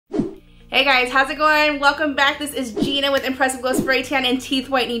Hey guys, how's it going? Welcome back. This is Gina with Impressive Glow Spray Tan and Teeth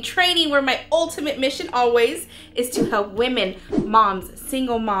Whitening Training, where my ultimate mission always is to help women, moms,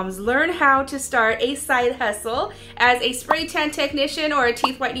 single moms learn how to start a side hustle as a spray tan technician or a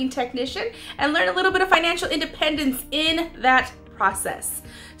teeth whitening technician and learn a little bit of financial independence in that process.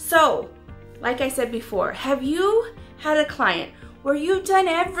 So, like I said before, have you had a client where you've done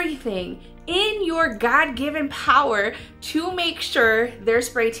everything in your God-given power to make sure their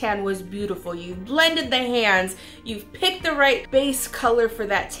spray tan was beautiful? You've blended the hands, you've picked the right base color for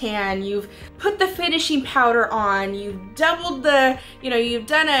that tan, you've put the finishing powder on, you've doubled the, you've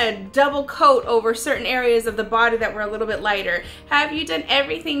done a double coat over certain areas of the body that were a little bit lighter. Have you done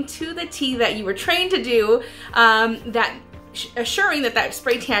everything to the T that you were trained to do, assuring that that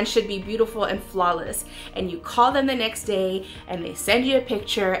spray tan should be beautiful and flawless, and you call them the next day and they send you a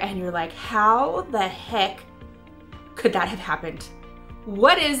picture and you're like, how the heck could that have happened?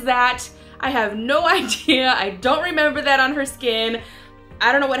 What is that? I have no idea. I don't remember that on her skin.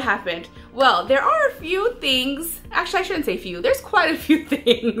 I don't know what happened. Well, there are a few things, actually I shouldn't say few, there's quite a few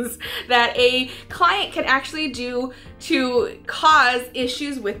things that a client can actually do to cause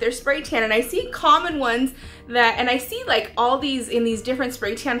issues with their spray tan. And I see common ones that, and I see like all these in these different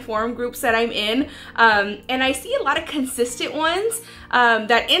spray tan forum groups that I'm in, and I see a lot of consistent ones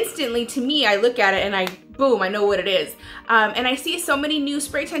that instantly, to me, I look at it and boom, I know what it is. And I see so many new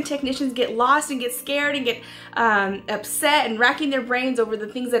spray tan technicians get lost and get scared and get upset and racking their brains over the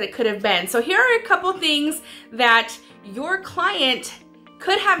things that it could have been. So here are a couple things that your client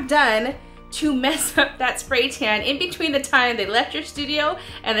could have done to mess up that spray tan in between the time they left your studio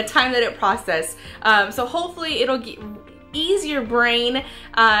and the time that it processed. So hopefully it'll ease your brain,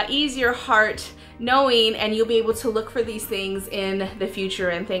 ease your heart knowing, and you'll be able to look for these things in the future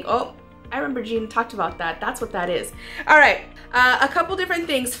and think, oh, I remember Gina talked about that. That's what that is. All right, a couple different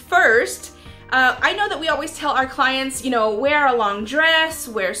things. First, I know that we always tell our clients, wear a long dress,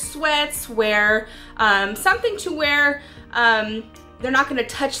 wear sweats, wear something to wear they're not gonna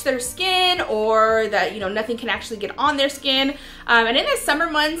touch their skin, or that, nothing can actually get on their skin. And in the summer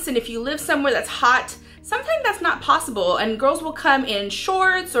months, and if you live somewhere that's hot, sometimes that's not possible, and girls will come in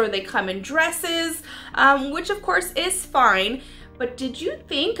shorts or they come in dresses, which of course is fine. But did you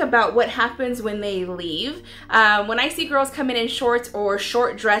think about what happens when they leave? When I see girls come in shorts or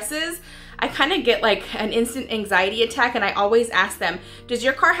short dresses, I kind of get like an instant anxiety attack, and I always ask them, does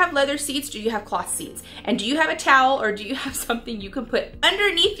your car have leather seats? Do you have cloth seats? And do you have a towel, or do you have something you can put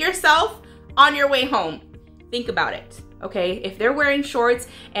underneath yourself on your way home? Think about it, okay? If they're wearing shorts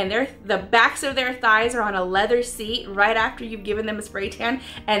and the backs of their thighs are on a leather seat right after you've given them a spray tan,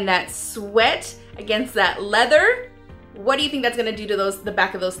 and that sweat against that leather, what do you think that's gonna do to the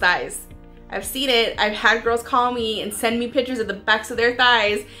back of those thighs? I've seen it. I've had girls call me and send me pictures of the backs of their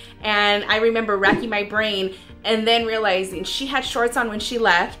thighs, and I remember racking my brain and then realizing she had shorts on when she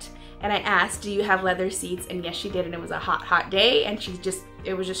left, and I asked, do you have leather seats? And yes, she did, and it was a hot, hot day, and she just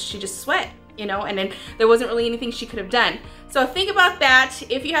sweat, and then there wasn't really anything she could have done. So think about that.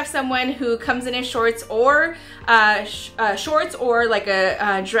 If you have someone who comes in shorts or like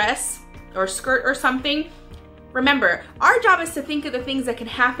a dress or skirt or something, remember, our job is to think of the things that can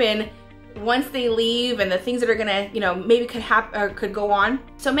happen once they leave and the things that are gonna, maybe could go on.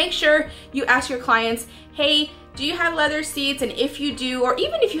 So make sure you ask your clients, hey, do you have leather seats? And if you do, or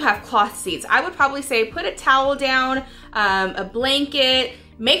even if you have cloth seats, I would probably say put a towel down, a blanket,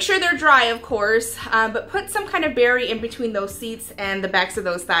 make sure they're dry, of course, but put some kind of barrier in between those seats and the backs of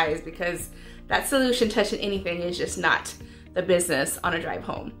those thighs, because that solution touching anything is just not the business on a drive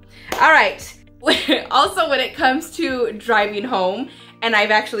home. All right. Also, when it comes to driving home, and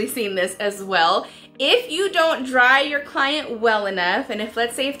I've actually seen this as well, if you don't dry your client well enough, and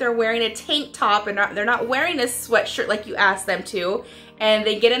let's say if they're wearing a tank top and they're not wearing a sweatshirt like you asked them to, and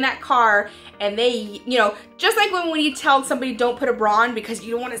they get in that car and they, just like when you tell somebody don't put a bra on because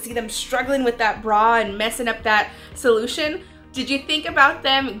you don't want to see them struggling with that bra and messing up that solution, did you think about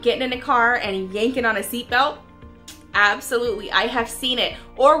them getting in a car and yanking on a seatbelt? Absolutely, I have seen it.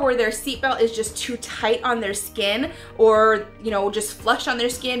 Or where their seatbelt is just too tight on their skin, or just flush on their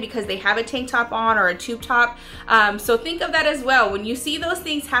skin because they have a tank top on or a tube top. So think of that as well. When you see those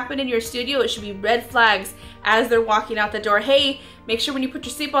things happen in your studio, it should be red flags as they're walking out the door. Hey, make sure when you put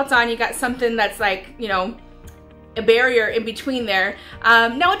your seatbelts on, you got something that's like, a barrier in between there.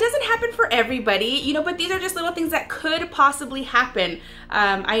 Now, it doesn't happen for everybody, but these are just little things that could possibly happen.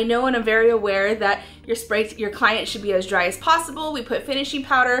 I know and I'm very aware that your client should be as dry as possible. We put finishing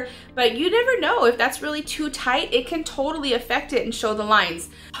powder, but you never know if that's really too tight. It can totally affect it and show the lines.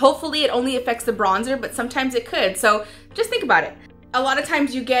 Hopefully it only affects the bronzer, but sometimes it could. So just think about it. A lot of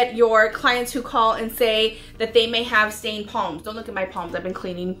times you get your clients who call and say that they may have stained palms. Don't look at my palms. I've been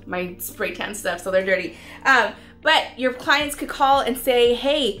cleaning my spray tan stuff, so they're dirty. But your clients could call and say,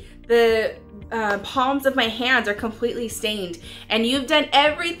 hey, the palms of my hands are completely stained. And you've done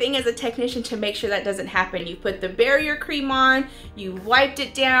everything as a technician to make sure that doesn't happen. You put the barrier cream on, you've wiped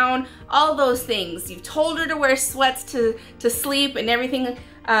it down, all those things. You've told her to wear sweats to sleep and everything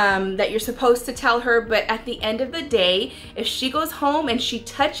that you're supposed to tell her. But at the end of the day, if she goes home and she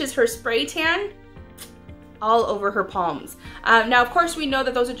touches her spray tan, all over her palms. Now, of course, we know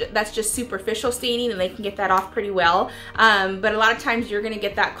that that's just superficial staining and they can get that off pretty well. But a lot of times you're gonna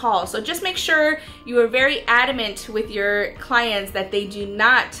get that call. So just make sure you are very adamant with your clients that they do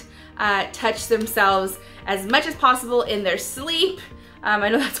not touch themselves as much as possible in their sleep. I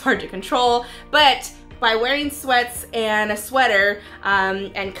know that's hard to control, but by wearing sweats and a sweater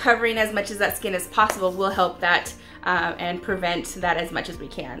and covering as much of that skin as possible will help that and prevent that as much as we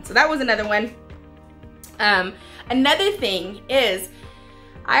can. So that was another one. Another thing is,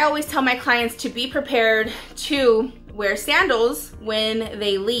 I always tell my clients to be prepared to wear sandals when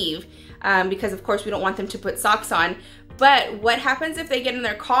they leave, because of course we don't want them to put socks on. But what happens if they get in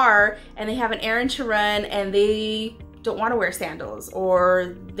their car and they have an errand to run and they don't want to wear sandals,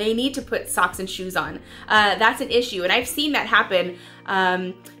 or they need to put socks and shoes on? That's an issue, and I've seen that happen.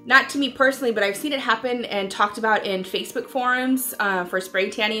 Not to me personally, but I've seen it happen and talked about in Facebook forums for spray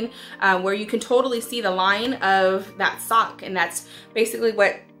tanning, where you can totally see the line of that sock, and that's basically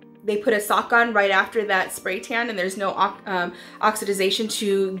what they put a sock on right after that spray tan, and there's no oxidization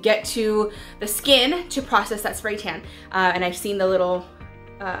to get to the skin to process that spray tan. And I've seen the little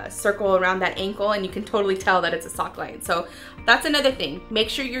circle around that ankle, and you can totally tell that it's a sock line. So that's another thing. Make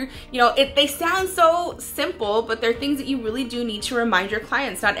sure they sound so simple, but they're things that you really do need to remind your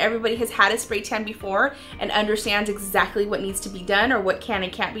clients. Not everybody has had a spray tan before and understands exactly what needs to be done or what can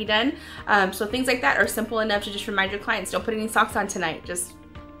and can't be done. So things like that are simple enough to just remind your clients, don't put any socks on tonight. Just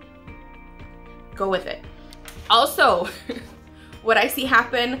go with it. Also, what I see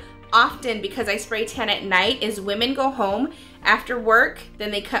happen often, because I spray tan at night, is women go home after work,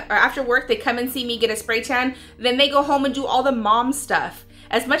 then they come and see me get a spray tan, then they go home and do all the mom stuff.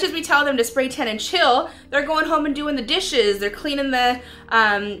 As much as we tell them to spray tan and chill, they're going home and doing the dishes, they're cleaning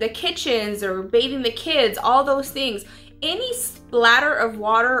the kitchens, or bathing the kids, all those things. Any splatter of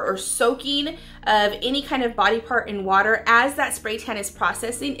water or soaking of any kind of body part in water as that spray tan is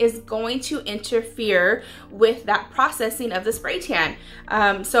processing is going to interfere with that processing of the spray tan.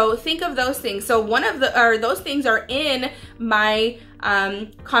 So think of those things. So those things are in my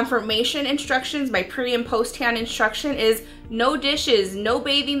confirmation instructions. My pre and post tan instruction is no dishes, no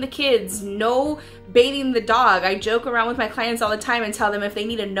bathing the kids, no bathing the dog. I joke around with my clients all the time and tell them if they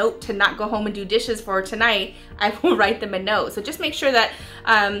need a note to not go home and do dishes for tonight, I will write them a note. So just make sure that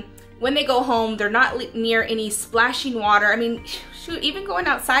when they go home, they're not near any splashing water. I mean, shoot, even going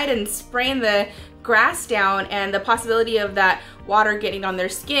outside and spraying the grass down, and the possibility of that water getting on their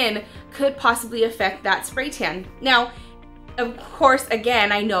skin could possibly affect that spray tan. Now, of course,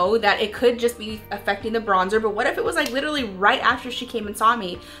 again, I know that it could just be affecting the bronzer, but what if it was like literally right after she came and saw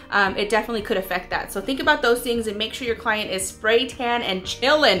me? It definitely could affect that. So think about those things and make sure your client is spray tan and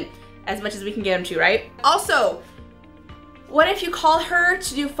chillin' as much as we can get them to, right? Also, what if you call her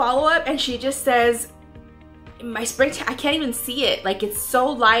to do follow-up and she just says, my spray tan, I can't even see it. Like, it's so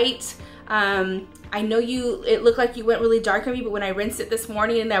light. I know it looked like you went really dark on me, but when I rinsed it this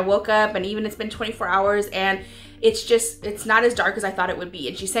morning and I woke up, and even it's been 24 hours and it's not as dark as I thought it would be.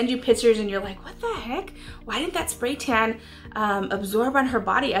 And she sends you pictures and you're like, what the heck? Why didn't that spray tan absorb on her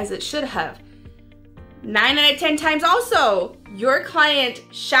body as it should have? 9 out of 10 times also, your client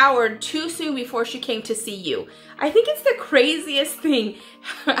showered too soon before she came to see you. I think it's the craziest thing.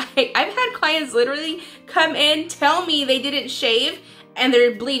 I've had clients literally come in, tell me they didn't shave, and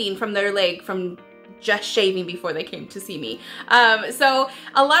they're bleeding from their leg from just shaving before they came to see me. So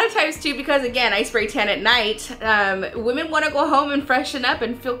a lot of times too, because again, I spray tan at night, women want to go home and freshen up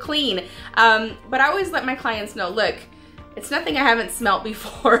and feel clean. But I always let my clients know, look, it's nothing I haven't smelt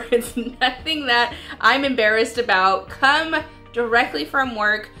before. It's nothing that I'm embarrassed about. Come directly from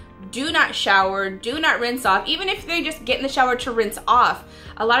work. Do not shower. Do not rinse off. Even if they just get in the shower to rinse off,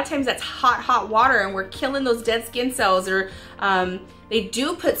 a lot of times that's hot water and we're killing those dead skin cells. Or they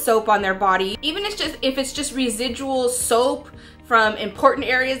do put soap on their body. Even if it's just residual soap from important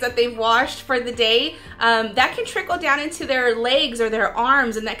areas that they've washed for the day, that can trickle down into their legs or their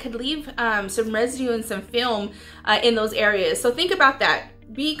arms, and that could leave some residue and some film in those areas. So think about that.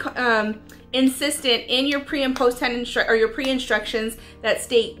 Be insistent in your pre and post tan or your pre instructions that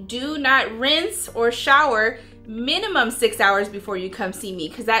state do not rinse or shower minimum 6 hours before you come see me,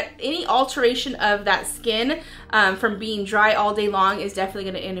 because that any alteration of that skin from being dry all day long is definitely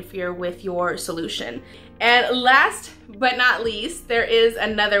going to interfere with your solution. And last but not least, there is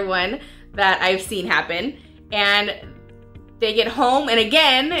another one that I've seen happen, and they get home, and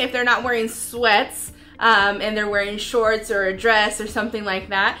again, if they're not wearing sweats and they're wearing shorts or a dress or something like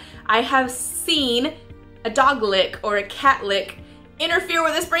that, I have seen a dog lick or a cat lick interfere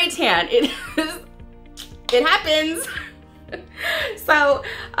with a spray tan. It happens. So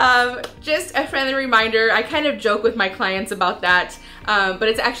just a friendly reminder, I kind of joke with my clients about that, but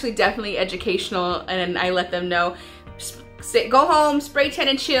it's actually definitely educational, and I let them know, go home, spray tan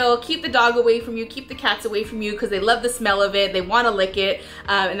and chill, keep the dog away from you, keep the cats away from you, because they love the smell of it, they want to lick it,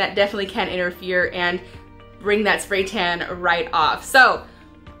 and that definitely can interfere and bring that spray tan right off. So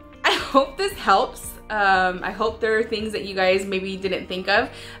I hope this helps. I hope there are things that you guys maybe didn't think of,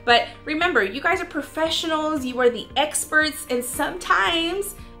 but remember, you guys are professionals, you are the experts, and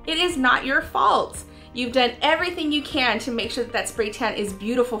sometimes it is not your fault. You've done everything you can to make sure that that spray tan is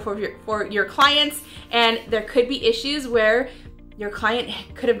beautiful for your clients, and there could be issues where your client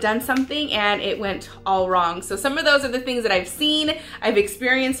could have done something and it went all wrong. So some of those are the things that I've seen, I've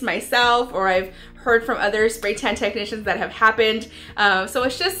experienced myself, or I've heard from other spray tan technicians that have happened. So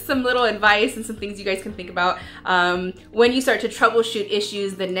it's just some little advice and some things you guys can think about when you start to troubleshoot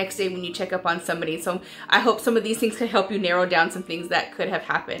issues the next day when you check up on somebody. So I hope some of these things can help you narrow down some things that could have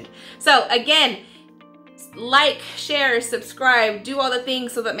happened. So again, like, share, subscribe, do all the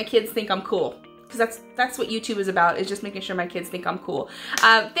things so that my kids think I'm cool. Because that's what YouTube is about, is just making sure my kids think I'm cool.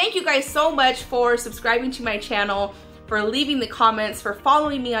 Thank you guys so much for subscribing to my channel, for leaving the comments, for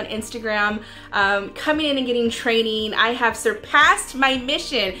following me on Instagram, coming in and getting training. I have surpassed my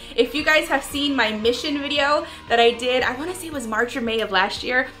mission. If you guys have seen my mission video that I did, I want to say it was March or May of last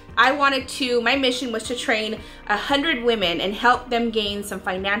year, my mission was to train 100 women and help them gain some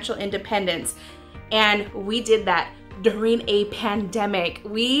financial independence. And we did that during a pandemic.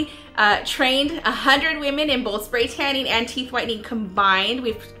 We trained 100 women in both spray tanning and teeth whitening combined.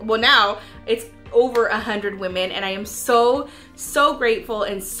 Now it's over 100 women, and I am so grateful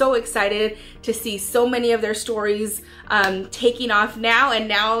and so excited to see so many of their stories taking off now. And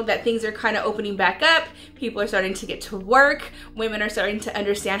now that things are kind of opening back up, people are starting to get to work, women are starting to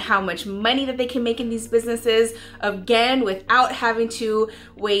understand how much money that they can make in these businesses, again, without having to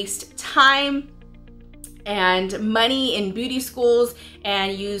waste time and money in beauty schools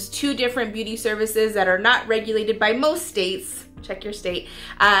and use 2 different beauty services that are not regulated by most states, check your state,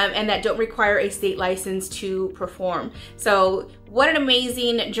 and that don't require a state license to perform. So what an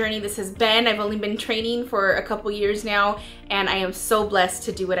amazing journey this has been. I've only been training for a couple years now, and I am so blessed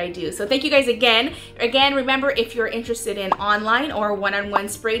to do what I do. So thank you guys again. Again, remember, if you're interested in online or one-on-one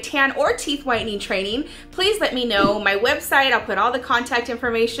spray tan or teeth whitening training, please let me know. My website, I'll put all the contact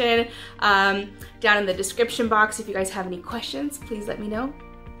information down in the description box. If you guys have any questions, please let me know.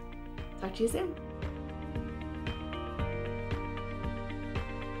 Talk to you soon.